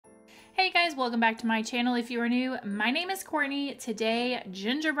Hey guys, welcome back to my channel. If you are new, my name is Courtney. Today,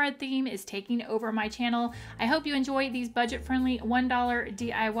 gingerbread theme is taking over my channel. I hope you enjoy these budget-friendly $1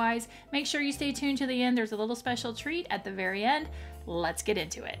 DIYs. Make sure you stay tuned to the end. There's a little special treat at the very end. Let's get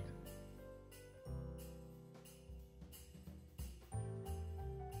into it.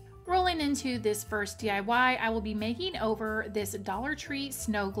 Rolling into this first DIY, I will be making over this Dollar Tree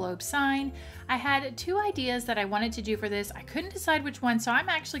snow globe sign. I had two ideas that I wanted to do for this. I couldn't decide which one, so I'm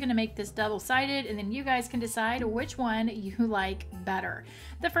actually going to make this double-sided, and then you guys can decide which one you like better.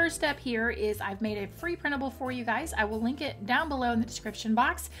 The first step here is I've made a free printable for you guys. I will link it down below in the description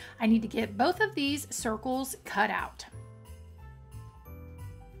box. I need to get both of these circles cut out.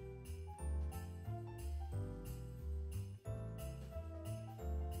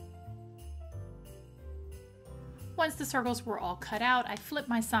 Once the circles were all cut out, I flipped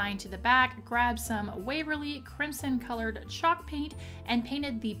my sign to the back, grabbed some Waverly crimson colored chalk paint, and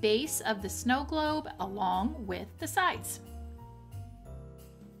painted the base of the snow globe along with the sides.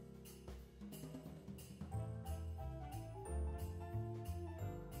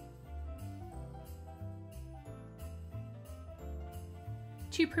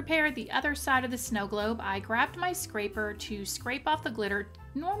 To prepare the other side of the snow globe, I grabbed my scraper to scrape off the glitter.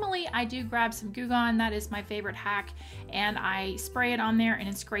 Normally I do grab some Goo Gone, that is my favorite hack, and I spray it on there and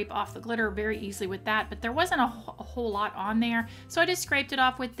then scrape off the glitter very easily with that, but there wasn't a whole lot on there, so I just scraped it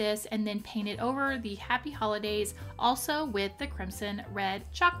off with this and then painted over the Happy Holidays also with the crimson red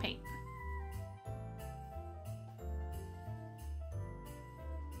chalk paint.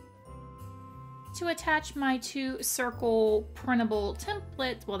 To attach my two circle printable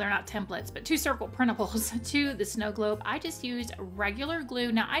templates, well, they're not templates, but two circle printables to the snow globe, I just used regular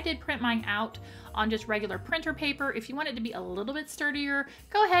glue. Now, I did print mine out on just regular printer paper. If you want it to be a little bit sturdier,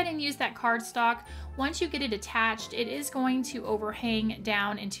 go ahead and use that cardstock. Once you get it attached, it is going to overhang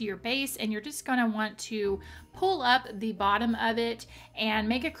down into your base, and you're just going to want to pull up the bottom of it and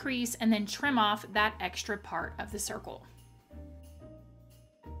make a crease and then trim off that extra part of the circle.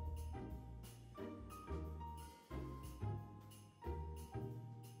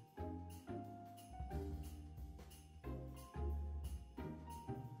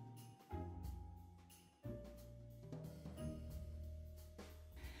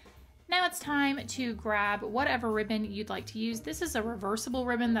 Now it's time to grab whatever ribbon you'd like to use. This is a reversible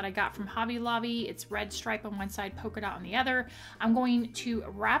ribbon that I got from Hobby Lobby. It's red stripe on one side, polka dot on the other. I'm going to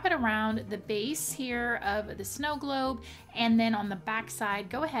wrap it around the base here of the snow globe, and then on the back side,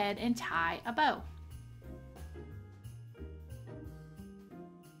 go ahead and tie a bow.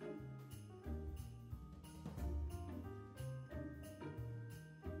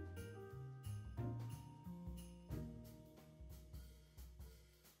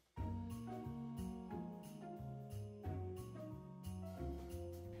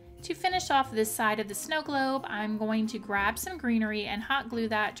 To finish off this side of the snow globe, I'm going to grab some greenery and hot glue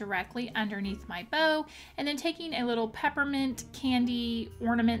that directly underneath my bow, and then taking a little peppermint candy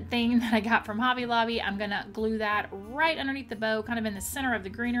ornament thing that I got from Hobby Lobby, I'm gonna glue that right underneath the bow, kind of in the center of the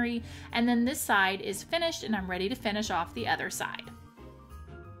greenery, and then this side is finished and I'm ready to finish off the other side.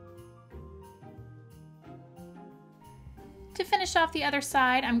 To finish off the other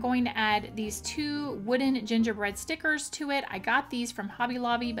side, I'm going to add these two wooden gingerbread stickers to it. I got these from Hobby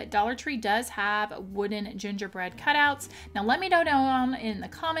Lobby, but Dollar Tree does have wooden gingerbread cutouts. Now let me know down in the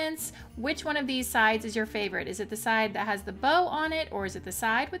comments which one of these sides is your favorite. Is it the side that has the bow on it, or is it the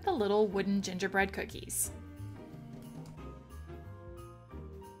side with the little wooden gingerbread cookies?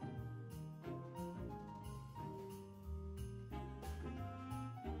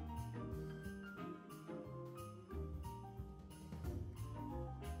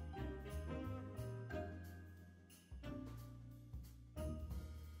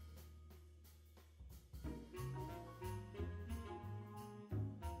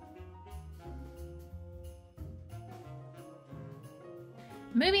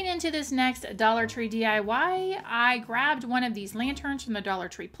 Moving into this next Dollar Tree DIY, I grabbed one of these lanterns from the Dollar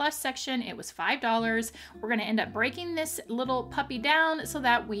Tree Plus section. It was $5. We're going to end up breaking this little puppy down so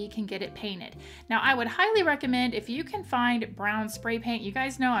that we can get it painted. Now, I would highly recommend if you can find brown spray paint. You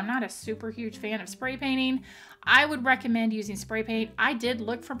guys know I'm not a super huge fan of spray painting. I would recommend using spray paint. I did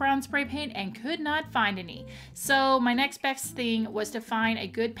look for brown spray paint and could not find any. So my next best thing was to find a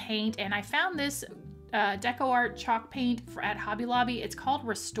good paint, and I found this Decor chalk paint at Hobby Lobby. It's called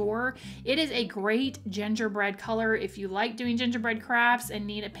Restore. It is a great gingerbread color. If you like doing gingerbread crafts and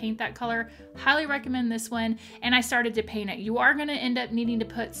need to paint that color, highly recommend this one. And I started to paint it. You are going to end up needing to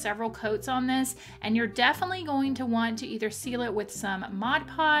put several coats on this, and you're definitely going to want to either seal it with some Mod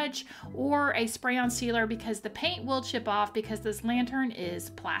Podge or a spray-on sealer, because the paint will chip off because this lantern is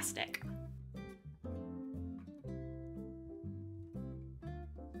plastic.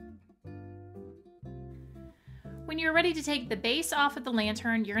 When you're ready to take the base off of the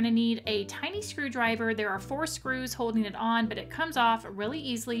lantern, you're going to need a tiny screwdriver. There are 4 screws holding it on, but it comes off really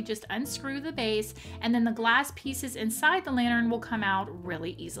easily. Just unscrew the base, and then the glass pieces inside the lantern will come out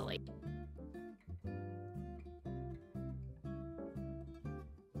really easily.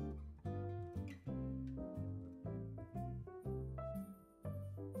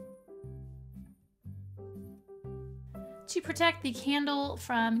 To protect the candle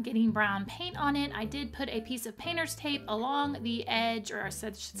from getting brown paint on it, I did put a piece of painter's tape along the edge, or I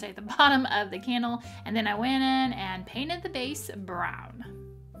should say the bottom of the candle, and then I went in and painted the base brown.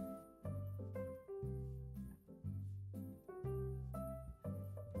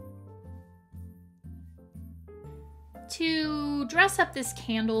 To dress up this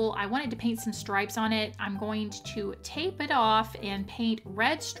candle, I wanted to paint some stripes on it. I'm going to tape it off and paint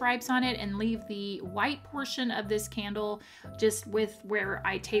red stripes on it and leave the white portion of this candle just with where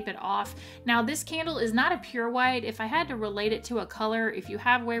I tape it off. Now, this candle is not a pure white. If I had to relate it to a color, if you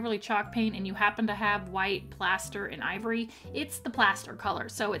have Waverly chalk paint and you happen to have white plaster and ivory, it's the plaster color.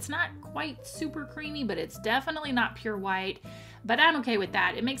 So it's not quite super creamy, but it's definitely not pure white. But I'm okay with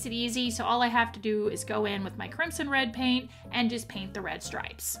that. It makes it easy, so all I have to do is go in with my crimson red paint and just paint the red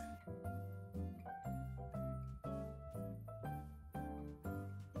stripes.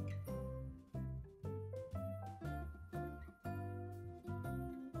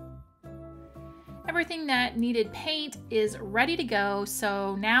 Everything that needed paint is ready to go,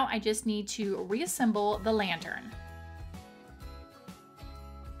 so now I just need to reassemble the lantern.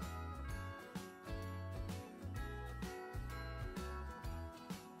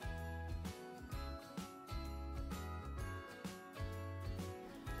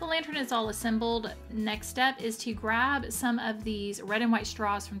 The lantern is all assembled. Next step is to grab some of these red and white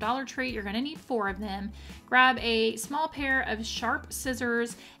straws from Dollar Tree. You're going to need 4 of them. Grab a small pair of sharp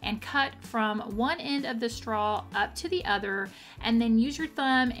scissors and cut from one end of the straw up to the other, and then use your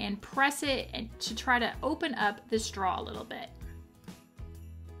thumb and press it to try to open up the straw a little bit.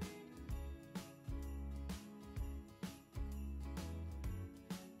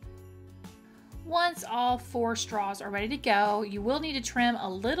 Once all 4 straws are ready to go, you will need to trim a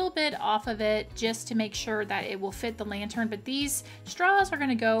little bit off of it just to make sure that it will fit the lantern. But these straws are going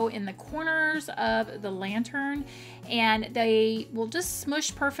to go in the corners of the lantern, and they will just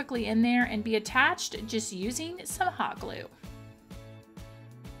smush perfectly in there and be attached just using some hot glue.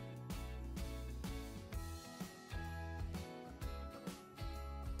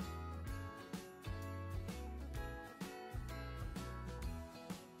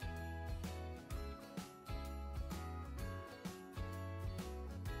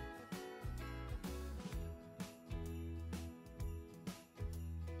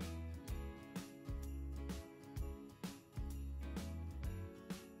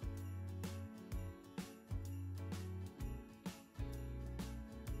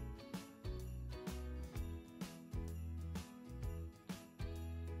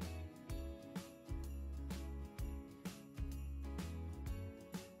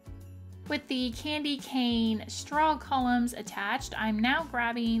 With the candy cane straw columns attached, I'm now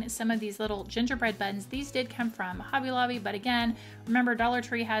grabbing some of these little gingerbread buttons. These did come from Hobby Lobby, but again, remember Dollar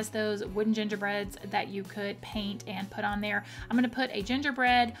Tree has those wooden gingerbreads that you could paint and put on there. I'm going to put a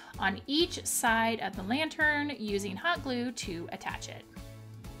gingerbread on each side of the lantern using hot glue to attach it.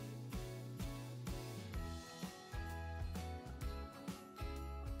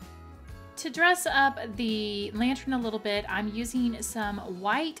 To dress up the lantern a little bit, I'm using some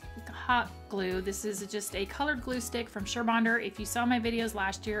white hot glue. This is just a colored glue stick from Surebonder. If you saw my videos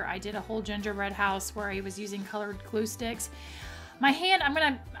last year, I did a whole gingerbread house where I was using colored glue sticks. My hand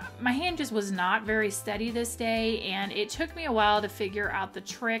just was not very steady this day, and it took me a while to figure out the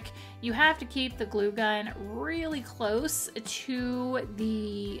trick. You have to keep the glue gun really close to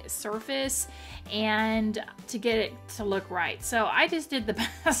the surface and to get it to look right. So I just did the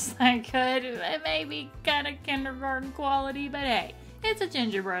best I could. It may be kind of kindergarten quality, but hey, it's a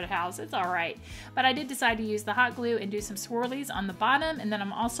gingerbread house, it's all right. But I did decide to use the hot glue and do some swirlies on the bottom, and then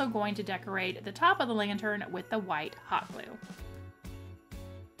I'm also going to decorate the top of the lantern with the white hot glue.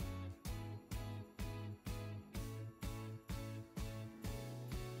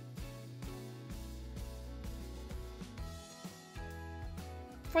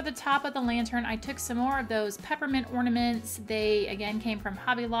 For the top of the lantern, I took some more of those peppermint ornaments. They again came from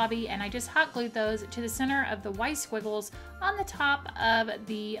Hobby Lobby, and I just hot glued those to the center of the white squiggles on the top of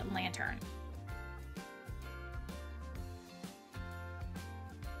the lantern.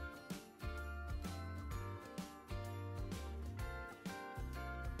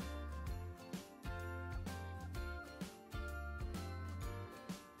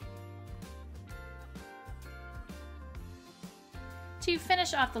 To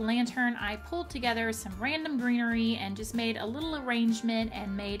finish off the lantern, I pulled together some random greenery and just made a little arrangement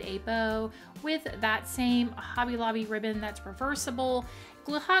and made a bow with that same Hobby Lobby ribbon that's reversible.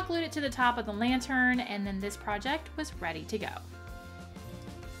 Hot glued it to the top of the lantern, and then this project was ready to go.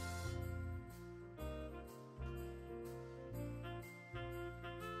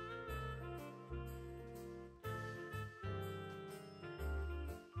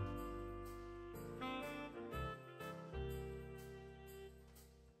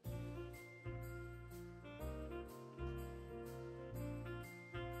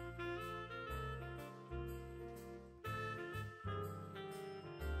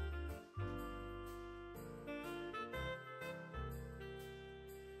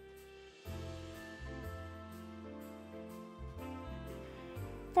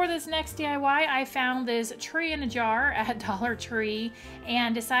 For this next DIY, I found this tree in a jar at Dollar Tree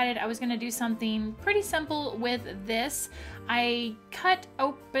and decided I was going to do something pretty simple with this. I cut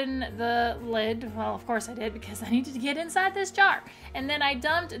open the lid, well of course I did because I needed to get inside this jar, and then I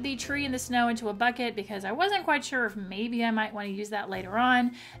dumped the tree in the snow into a bucket because I wasn't quite sure if maybe I might want to use that later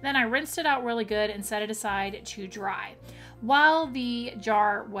on. Then I rinsed it out really good and set it aside to dry. While the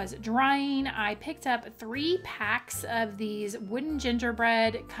jar was drying, I picked up 3 packs of these wooden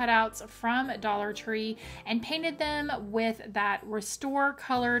gingerbread cutouts from Dollar Tree and painted them with that Restore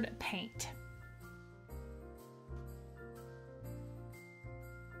colored paint.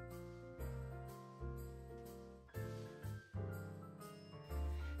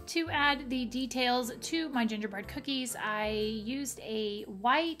 To add the details to my gingerbread cookies, I used a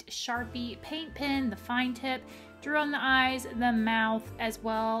white Sharpie paint pen, the fine tip, drew on the eyes, the mouth, as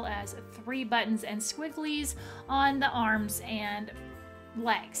well as 3 buttons and squigglies on the arms and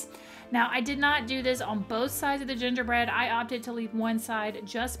legs. Now, I did not do this on both sides of the gingerbread. I opted to leave one side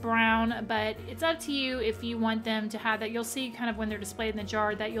just brown, but it's up to you if you want them to have that. You'll see kind of when they're displayed in the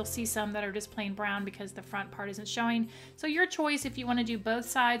jar that you'll see some that are just plain brown because the front part isn't showing. So your choice if you want to do both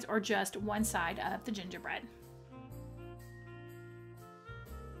sides or just one side of the gingerbread.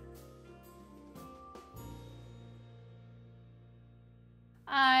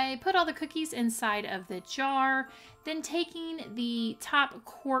 I put all the cookies inside of the jar. Then taking the top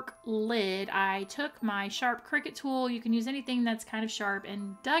cork lid, I took my sharp Cricut tool, you can use anything that's kind of sharp,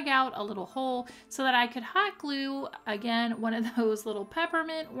 and dug out a little hole so that I could hot glue, again, one of those little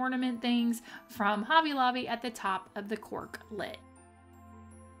peppermint ornament things from Hobby Lobby at the top of the cork lid.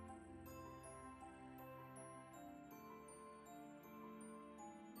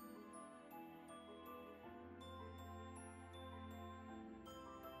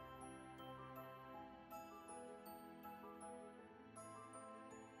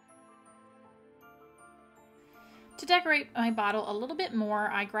 To decorate my bottle a little bit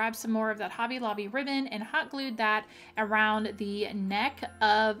more, I grabbed some more of that Hobby Lobby ribbon and hot glued that around the neck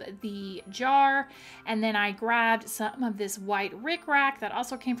of the jar. And then I grabbed some of this white rickrack that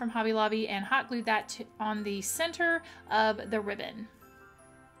also came from Hobby Lobby and hot glued that on the center of the ribbon.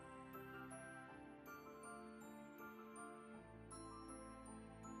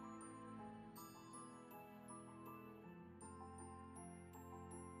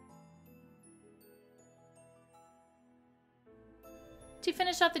 To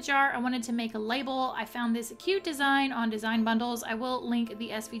finish off the jar, I wanted to make a label. I found this cute design on Design Bundles. I will link the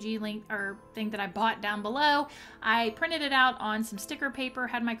SVG link or thing that I bought down below. I printed it out on some sticker paper,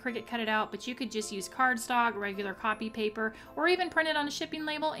 had my Cricut cut it out, but you could just use cardstock, regular copy paper, or even print it on a shipping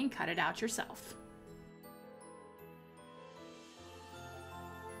label and cut it out yourself.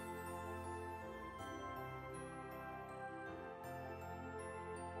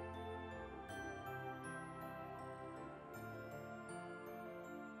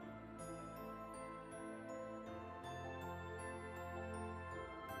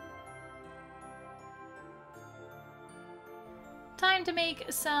 Time to make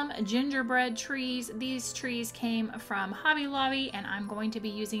some gingerbread trees. These trees came from Hobby Lobby and I'm going to be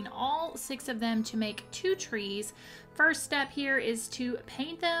using all 6 of them to make 2 trees. First step here is to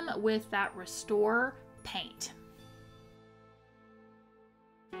paint them with that Restore paint.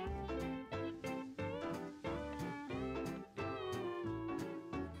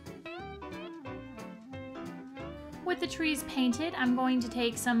 With the trees painted, I'm going to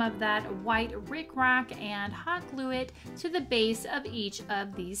take some of that white rickrack and hot glue it to the base of each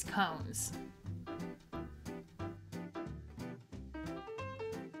of these cones.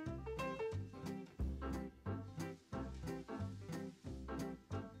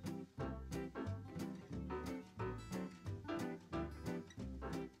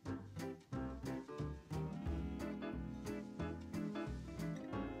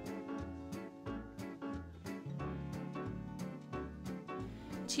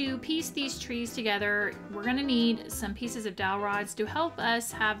 To piece these trees together, we're going to need some pieces of dowel rods to help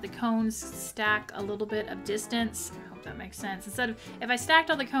us have the cones stack a little bit of distance. I hope that makes sense. Instead of, if I stacked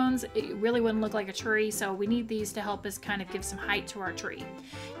all the cones, it really wouldn't look like a tree, so we need these to help us kind of give some height to our tree.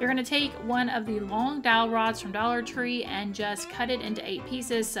 You're going to take one of the long dowel rods from Dollar Tree and just cut it into 8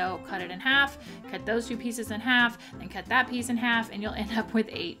 pieces. So cut it in half, cut those 2 pieces in half, then cut that piece in half, and you'll end up with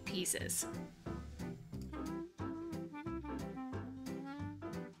 8 pieces.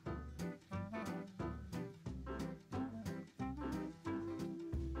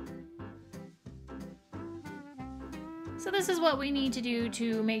 So this is what we need to do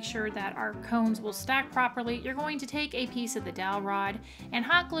to make sure that our cones will stack properly. You're going to take a piece of the dowel rod and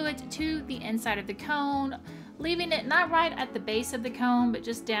hot glue it to the inside of the cone, leaving it not right at the base of the cone, but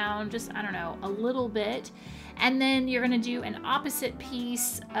just down, I don't know, a little bit. And then you're going to do an opposite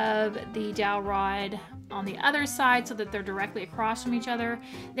piece of the dowel rod on the other side so that they're directly across from each other.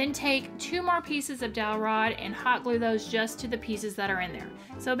 Then take 2 more pieces of dowel rod and hot glue those just to the pieces that are in there.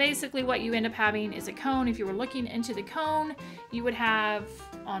 So basically what you end up having is a cone. If you were looking into the cone, you would have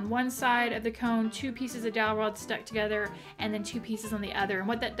on one side of the cone 2 pieces of dowel rod stuck together and then 2 pieces on the other. And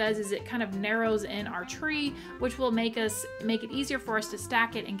what that does is it kind of narrows in our tree, which will make it easier for us to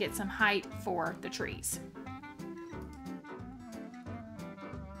stack it and get some height for the trees.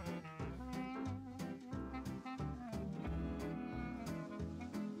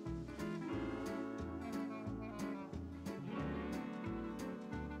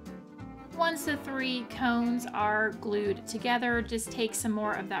 Once the 3 cones are glued together, just take some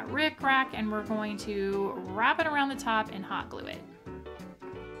more of that rickrack and we're going to wrap it around the top and hot glue it.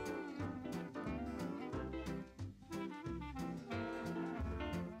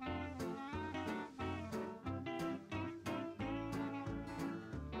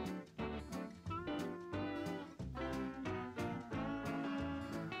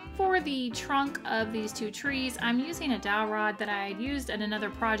 For the trunk of these 2 trees, I'm using a dowel rod that I had used at another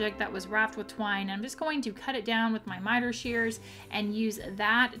project that was wrapped with twine. I'm just going to cut it down with my miter shears and use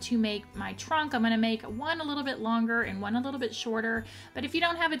that to make my trunk. I'm going to make one a little bit longer and one a little bit shorter, but if you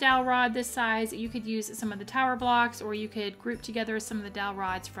don't have a dowel rod this size, you could use some of the tower blocks or you could group together some of the dowel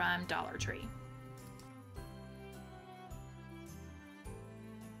rods from Dollar Tree.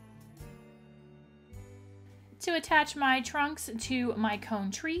 To attach my trunks to my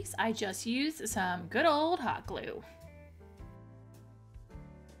cone trees, I just used some good old hot glue.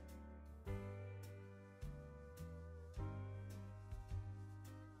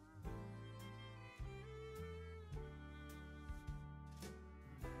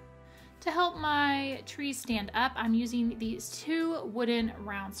 To help my trees stand up, I'm using these 2 wooden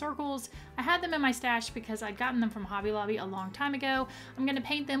round circles. I had them in my stash because I'd gotten them from Hobby Lobby a long time ago. I'm going to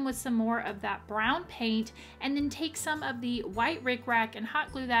paint them with some more of that brown paint and then take some of the white rickrack and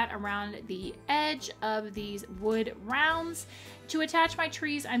hot glue that around the edge of these wood rounds. To attach my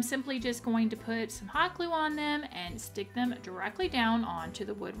trees, I'm simply just going to put some hot glue on them and stick them directly down onto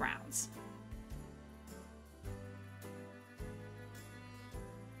the wood rounds.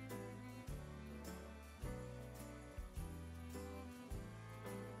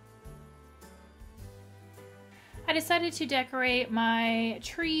 I decided to decorate my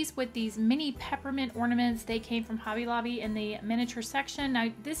trees with these mini peppermint ornaments. They came from Hobby Lobby in the miniature section. Now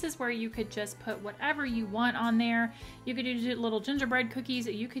this is where you could just put whatever you want on there. You could do little gingerbread cookies.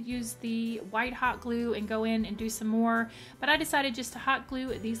 You could use the white hot glue and go in and do some more. But I decided just to hot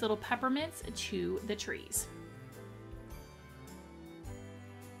glue these little peppermints to the trees.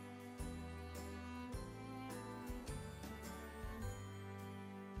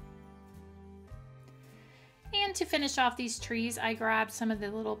 And to finish off these trees, I grabbed some of the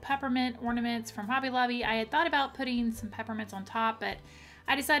little peppermint ornaments from Hobby Lobby. I had thought about putting some peppermints on top, but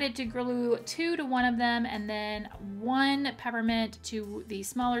I decided to glue 2 to one of them and then 1 peppermint to the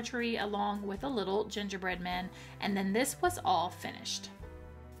smaller tree along with a little gingerbread man. And then this was all finished.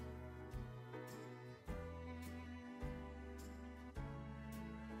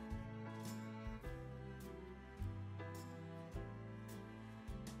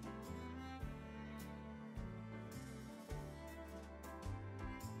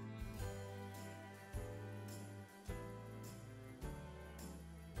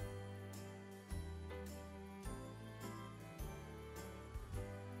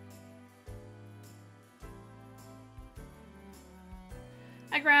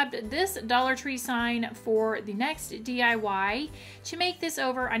 I grabbed this Dollar Tree sign for the next DIY. To make this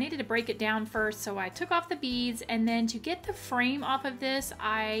over, I needed to break it down first, so I took off the beads, and then to get the frame off of this,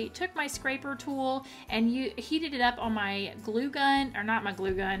 I took my scraper tool and heated it up on my glue gun, or not my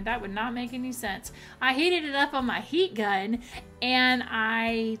glue gun, that would not make any sense. I heated it up on my heat gun, and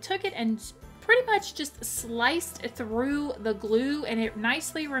I took it and pretty much just sliced through the glue, and it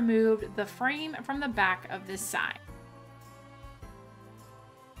nicely removed the frame from the back of this sign.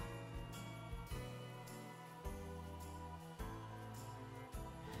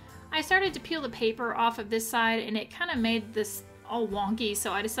 I started to peel the paper off of this side, and it kind of made this all wonky,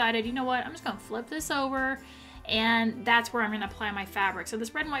 so I decided, you know what, I'm just going to flip this over, and that's where I'm going to apply my fabric. So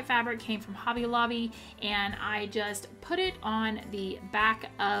this red and white fabric came from Hobby Lobby, and I just put it on the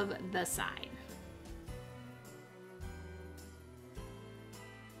back of the side.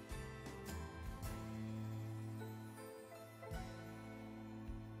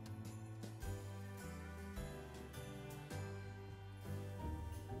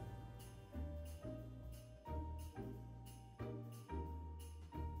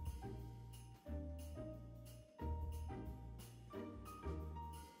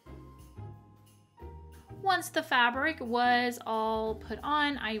 Once the fabric was all put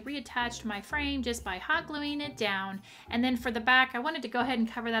on, I reattached my frame just by hot gluing it down. And then for the back, I wanted to go ahead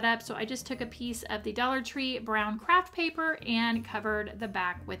and cover that up, so I just took a piece of the Dollar Tree brown craft paper and covered the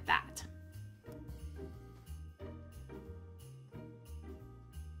back with that.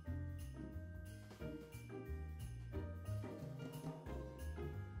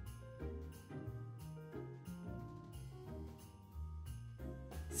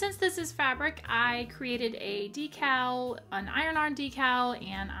 Since this is fabric, I created a decal, an iron-on decal,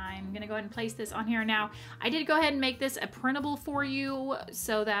 and I'm gonna go ahead and place this on here now. I did go ahead and make this a printable for you,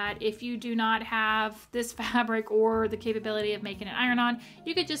 so that if you do not have this fabric or the capability of making an iron-on,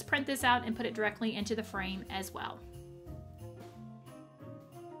 you could just print this out and put it directly into the frame as well.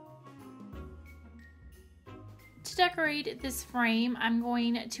 To decorate this frame, I'm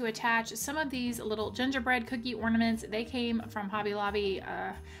going to attach some of these little gingerbread cookie ornaments. They came from Hobby Lobby.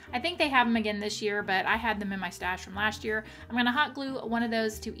 I think they have them again this year, but I had them in my stash from last year. I'm going to hot glue one of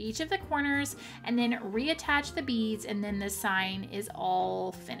those to each of the corners and then reattach the beads, and then this sign is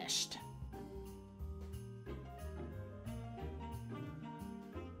all finished.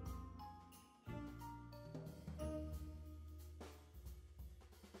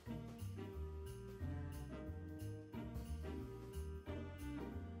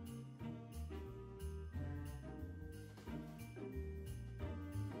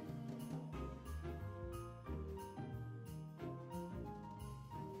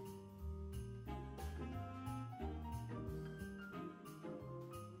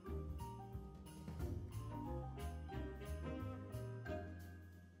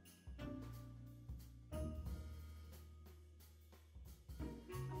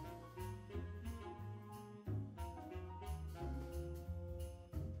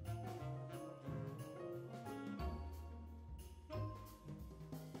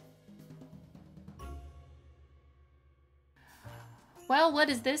 Well, what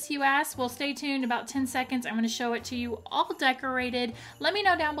is this, you ask? Well, stay tuned. About 10 seconds, I'm going to show it to you all decorated. Let me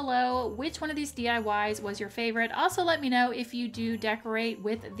know down below which one of these DIYs was your favorite. Also, let me know if you do decorate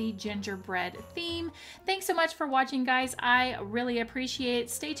with the gingerbread theme. Thanks so much for watching, guys. I really appreciate it.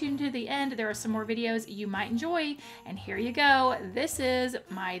 Stay tuned to the end. There are some more videos you might enjoy. And here you go. This is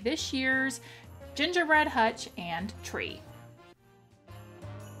my this year's gingerbread hutch and tree.